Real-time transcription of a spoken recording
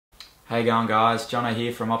Hey going guys, Jono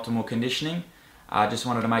here from Optimal Conditioning. I just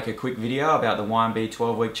wanted to make a quick video about the YNB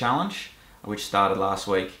 12-week challenge which started last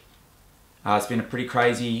week. It's been a pretty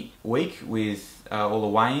crazy week with all the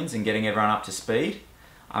weigh-ins and getting everyone up to speed.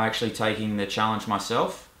 I'm actually taking the challenge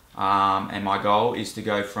myself and my goal is to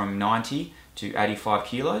go from 90 to 85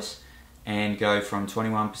 kilos and go from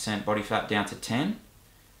 21% body fat down to 10.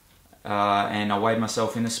 And I weighed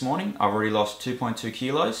myself in this morning. I've already lost 2.2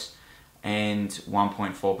 kilos and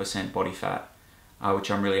 1.4% body fat,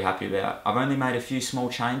 which I'm really happy about. I've only made a few small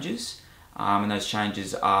changes, and those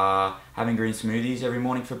changes are having green smoothies every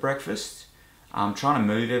morning for breakfast. I'm trying to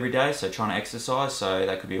move every day, so trying to exercise, so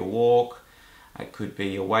that could be a walk, it could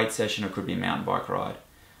be a weight session, or it could be a mountain bike ride.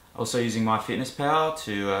 Also using MyFitnessPal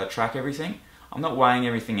to track everything. I'm not weighing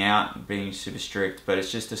everything out, being super strict, but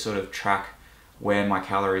it's just to sort of track where my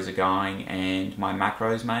calories are going and my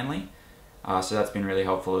macros mainly. So that's been really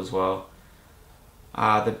helpful as well.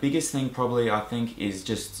 The biggest thing probably I think is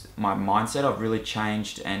just my mindset. I've really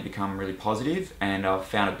changed and become really positive, and I've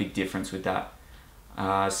found a big difference with that.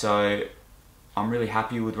 So I'm really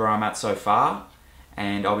happy with where I'm at so far,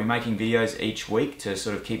 and I'll be making videos each week to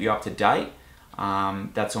sort of keep you up to date.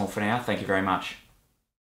 That's all for now. Thank you very much.